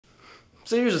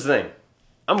So here's the thing.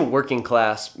 I'm a working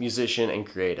class musician and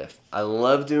creative. I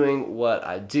love doing what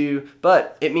I do,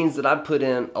 but it means that I put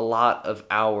in a lot of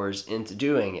hours into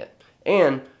doing it.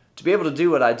 And to be able to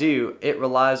do what I do, it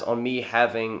relies on me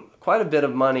having quite a bit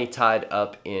of money tied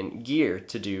up in gear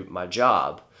to do my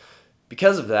job.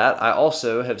 Because of that, I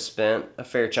also have spent a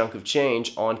fair chunk of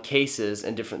change on cases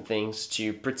and different things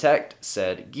to protect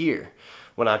said gear.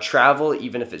 When I travel,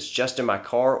 even if it's just in my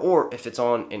car or if it's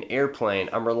on an airplane,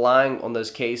 I'm relying on those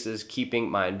cases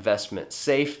keeping my investment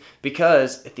safe,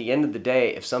 because at the end of the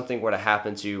day, if something were to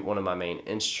happen to one of my main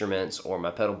instruments or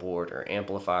my pedal board or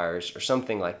amplifiers or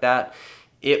something like that,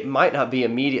 it might not be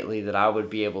immediately that I would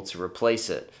be able to replace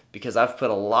it, because I've put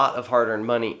a lot of hard-earned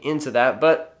money into that,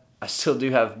 but I still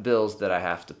do have bills that I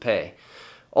have to pay.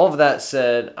 All of that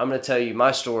said, I'm going to tell you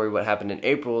my story, what happened in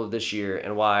April of this year,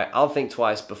 and why I'll think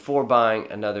twice before buying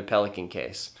another Pelican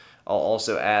case. I'll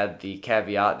also add the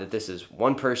caveat that this is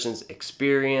one person's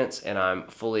experience, and I'm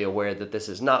fully aware that this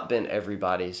has not been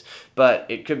everybody's, but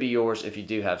it could be yours if you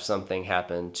do have something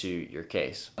happen to your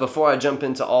case. Before I jump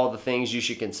into all the things you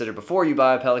should consider before you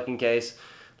buy a Pelican case,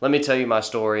 let me tell you my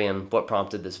story and what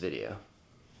prompted this video.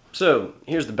 So,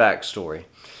 here's the backstory.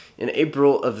 In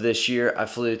April of this year, I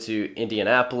flew to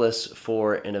Indianapolis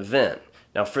for an event.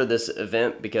 Now for this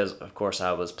event, because of course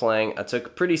I was playing, I took a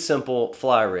pretty simple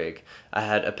fly rig. I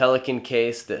had a Pelican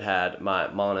case that had my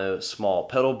mono small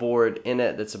pedal board in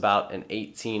it that's about an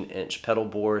 18-inch pedal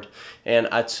board. And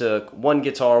I took one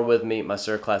guitar with me, my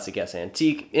Sir Classic S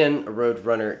Antique, in a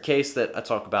Roadrunner case that I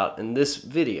talk about in this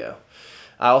video.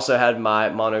 I also had my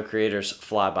Mono Creators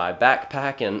Flyby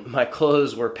backpack, and my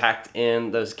clothes were packed in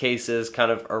those cases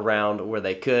kind of around where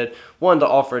they could. One, to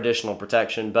offer additional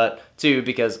protection, but two,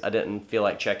 because I didn't feel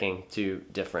like checking two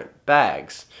different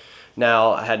bags.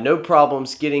 Now, I had no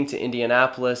problems getting to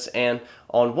Indianapolis, and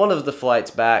on one of the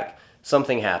flights back,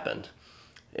 something happened.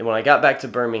 And when I got back to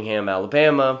Birmingham,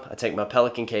 Alabama, I take my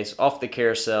Pelican case off the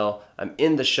carousel, I'm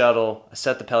in the shuttle, I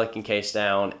set the Pelican case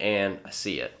down, and I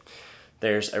see it.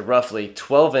 There's a roughly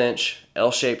 12-inch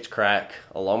L-shaped crack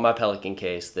along my Pelican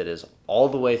case that is all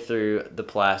the way through the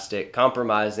plastic,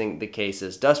 compromising the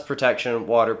case's dust protection,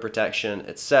 water protection,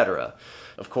 etc.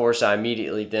 Of course, I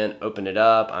immediately then open it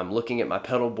up. I'm looking at my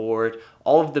pedal board.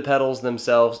 All of the pedals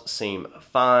themselves seem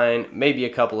fine, maybe a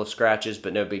couple of scratches,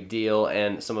 but no big deal,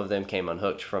 and some of them came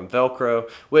unhooked from Velcro,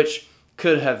 which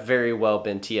could have very well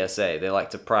been TSA. They like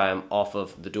to pry them off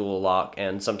of the dual lock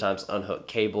and sometimes unhook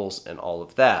cables and all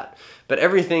of that. But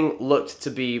everything looked to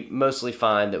be mostly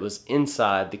fine that was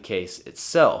inside the case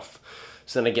itself.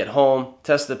 So then I get home,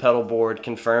 test the pedal board,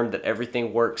 confirm that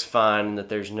everything works fine and that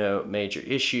there's no major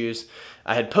issues.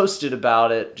 I had posted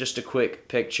about it, just a quick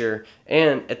picture,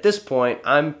 and at this point,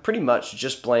 I'm pretty much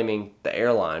just blaming the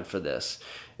airline for this.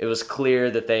 It was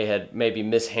clear that they had maybe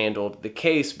mishandled the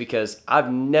case, because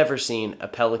I've never seen a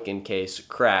Pelican case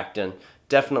cracked, and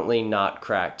definitely not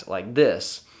cracked like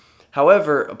this.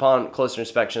 However, upon closer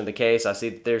inspection of the case, I see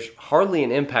that there's hardly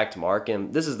an impact mark,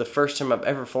 and this is the first time I've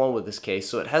ever flown with this case,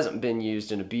 so it hasn't been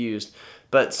used and abused,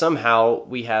 but somehow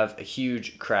we have a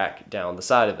huge crack down the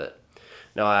side of it.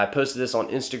 Now, I posted this on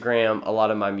Instagram. A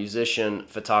lot of my musician,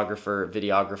 photographer,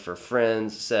 videographer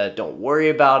friends said, don't worry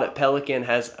about it. Pelican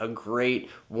has a great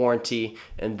warranty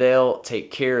and they'll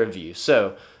take care of you.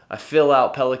 So I fill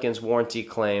out Pelican's warranty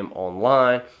claim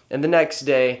online, and the next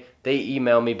day they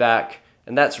email me back,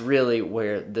 and that's really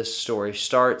where this story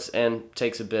starts and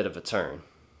takes a bit of a turn.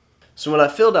 So when I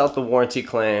filled out the warranty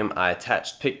claim, I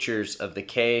attached pictures of the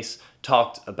case,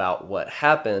 talked about what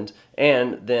happened,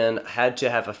 and then had to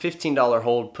have a $15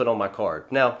 hold put on my card.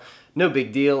 Now, no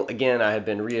big deal. Again, I had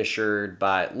been reassured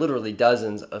by literally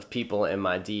dozens of people in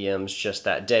my DMs just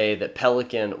that day that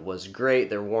Pelican was great,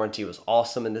 their warranty was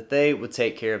awesome, and that they would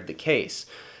take care of the case.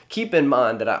 Keep in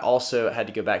mind that I also had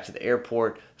to go back to the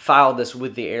airport, file this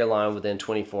with the airline within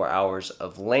 24 hours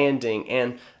of landing,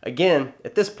 and again,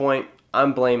 at this point,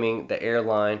 I'm blaming the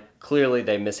airline. Clearly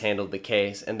they mishandled the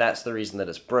case, and that's the reason that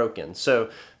it's broken. So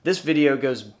this video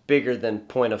goes bigger than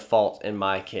point of fault in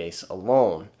my case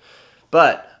alone.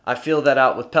 But I feel that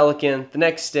out with Pelican. The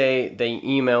next day they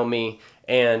email me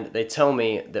and they tell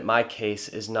me that my case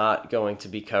is not going to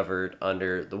be covered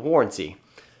under the warranty.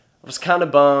 I was kind of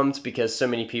bummed because so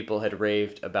many people had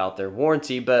raved about their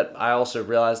warranty, but I also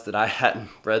realized that I hadn't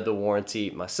read the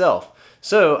warranty myself.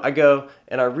 So I go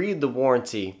and I read the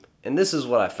warranty, and this is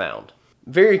what I found.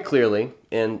 Very clearly,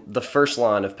 in the first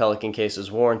line of Pelican Case's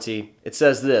warranty, it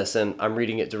says this, and I'm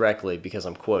reading it directly because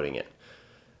I'm quoting it.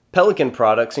 Pelican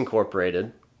Products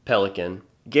Incorporated, Pelican,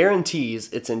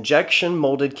 guarantees its injection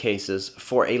molded cases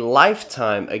for a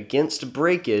lifetime against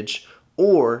breakage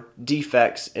or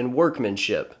defects in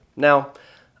workmanship. Now,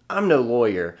 I'm no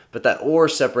lawyer, but that "or"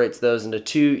 separates those into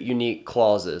two unique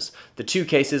clauses. The two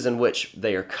cases in which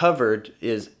they are covered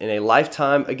is in a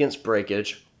lifetime against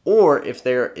breakage, or if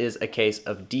there is a case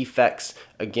of defects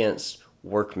against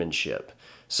workmanship.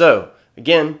 So,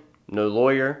 again, no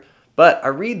lawyer, but I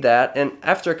read that, and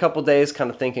after a couple days kind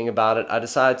of thinking about it, I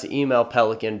decided to email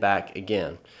Pelican back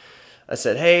again. I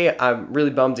said, hey, I'm really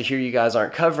bummed to hear you guys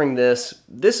aren't covering this.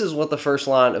 This is what the first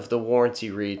line of the warranty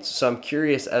reads, so I'm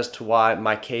curious as to why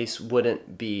my case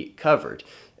wouldn't be covered.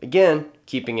 Again,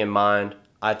 keeping in mind,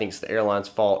 I think it's the airline's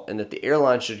fault and that the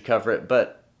airline should cover it,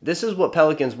 but this is what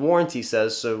Pelican's warranty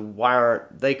says, so why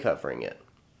aren't they covering it?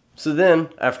 So then,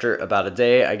 after about a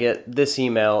day, I get this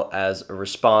email as a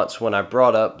response when I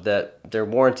brought up that their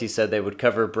warranty said they would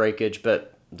cover breakage,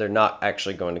 but they're not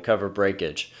actually going to cover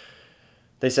breakage.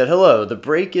 They said, hello, the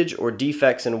breakage or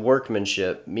defects in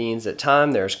workmanship means at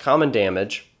time there is common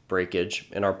damage, breakage,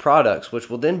 in our products, which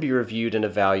will then be reviewed and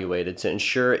evaluated to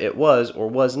ensure it was or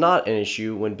was not an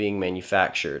issue when being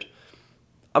manufactured.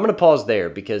 I'm going to pause there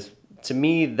because to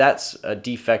me that's a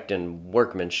defect in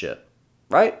workmanship,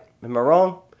 right? Am I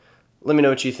wrong? Let me know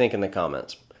what you think in the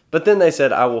comments. But then they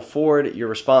said, I will forward your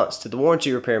response to the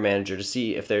warranty repair manager to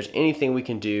see if there's anything we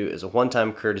can do as a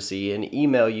one-time courtesy and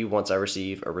email you once I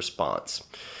receive a response.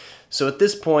 So at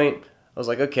this point, I was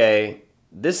like, okay,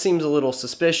 this seems a little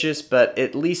suspicious, but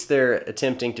at least they're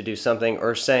attempting to do something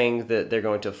or saying that they're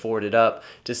going to forward it up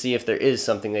to see if there is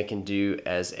something they can do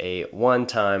as a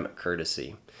one-time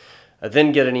courtesy. I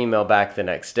then get an email back the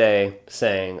next day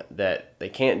saying that they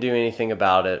can't do anything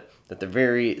about it, that they're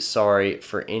very sorry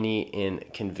for any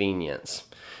inconvenience.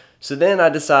 So then I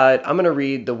decide I'm going to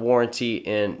read the warranty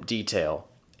in detail.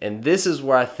 And this is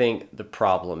where I think the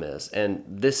problem is. And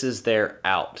this is their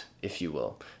out, if you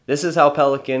will. This is how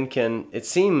Pelican can, it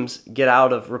seems, get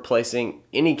out of replacing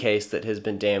any case that has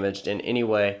been damaged in any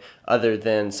way other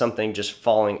than something just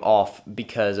falling off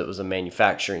because it was a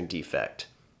manufacturing defect.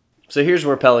 So here's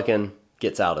where Pelican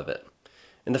gets out of it.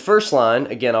 In the first line,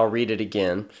 again, I'll read it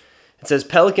again. It says,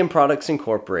 Pelican Products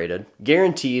Incorporated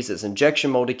guarantees its injection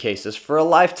molded cases for a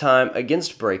lifetime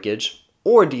against breakage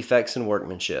or defects in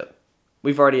workmanship.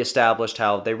 We've already established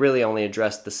how they really only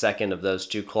addressed the second of those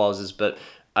two clauses, but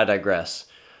I digress.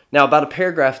 Now, about a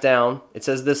paragraph down, it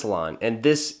says this line, and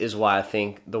this is why I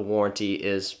think the warranty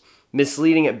is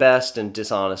misleading at best and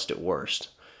dishonest at worst.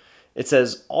 It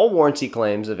says, all warranty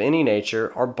claims of any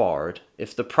nature are barred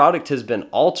if the product has been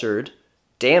altered,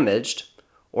 damaged,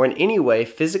 or in any way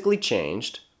physically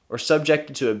changed or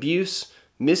subjected to abuse,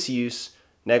 misuse,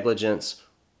 negligence,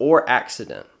 or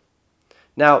accident.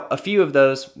 Now, a few of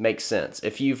those make sense.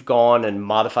 If you've gone and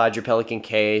modified your Pelican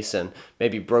case and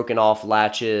maybe broken off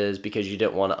latches because you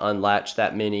didn't want to unlatch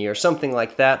that many or something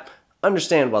like that,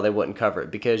 understand why they wouldn't cover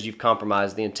it because you've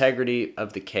compromised the integrity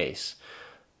of the case.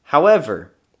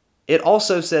 However, it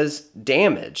also says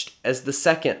damaged as the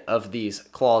second of these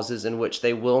clauses in which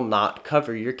they will not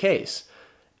cover your case.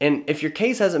 And if your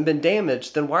case hasn't been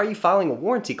damaged, then why are you filing a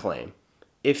warranty claim?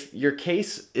 If your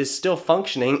case is still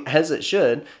functioning as it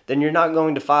should, then you're not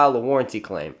going to file a warranty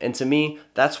claim. And to me,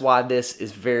 that's why this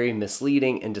is very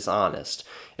misleading and dishonest.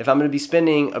 If I'm going to be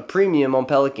spending a premium on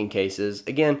Pelican cases,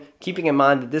 again, keeping in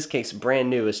mind that this case brand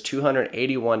new is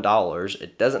 $281,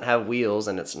 it doesn't have wheels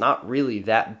and it's not really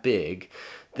that big,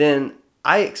 then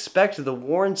I expect the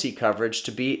warranty coverage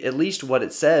to be at least what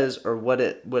it says or what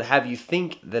it would have you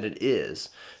think that it is.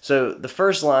 So the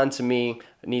first line to me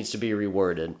needs to be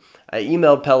reworded. I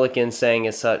emailed Pelican saying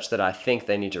as such that I think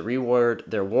they need to reword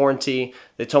their warranty.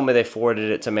 They told me they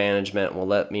forwarded it to management and will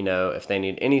let me know if they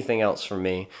need anything else from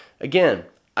me. Again,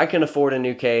 I can afford a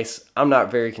new case. I'm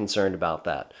not very concerned about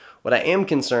that. What I am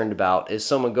concerned about is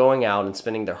someone going out and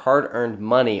spending their hard-earned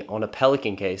money on a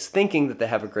Pelican case thinking that they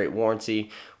have a great warranty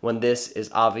when this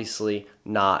is obviously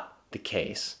not the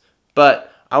case.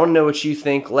 But I want to know what you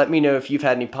think. Let me know if you've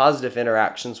had any positive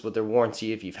interactions with their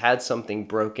warranty, if you've had something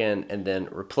broken and then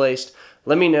replaced.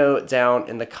 Let me know down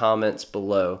in the comments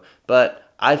below.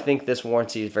 But I think this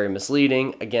warranty is very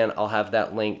misleading. Again, I'll have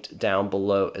that linked down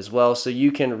below as well so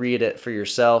you can read it for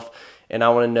yourself, and I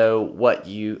want to know what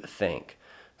you think.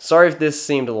 Sorry if this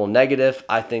seemed a little negative.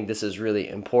 I think this is really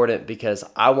important because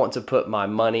I want to put my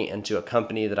money into a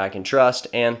company that I can trust,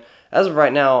 and as of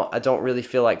right now, I don't really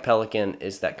feel like Pelican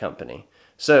is that company.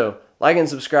 So, like and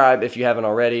subscribe if you haven't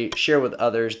already. Share with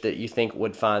others that you think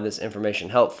would find this information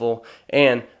helpful.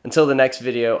 And until the next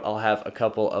video, I'll have a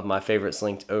couple of my favorites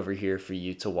linked over here for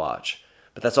you to watch.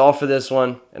 But that's all for this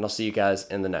one, and I'll see you guys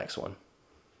in the next one.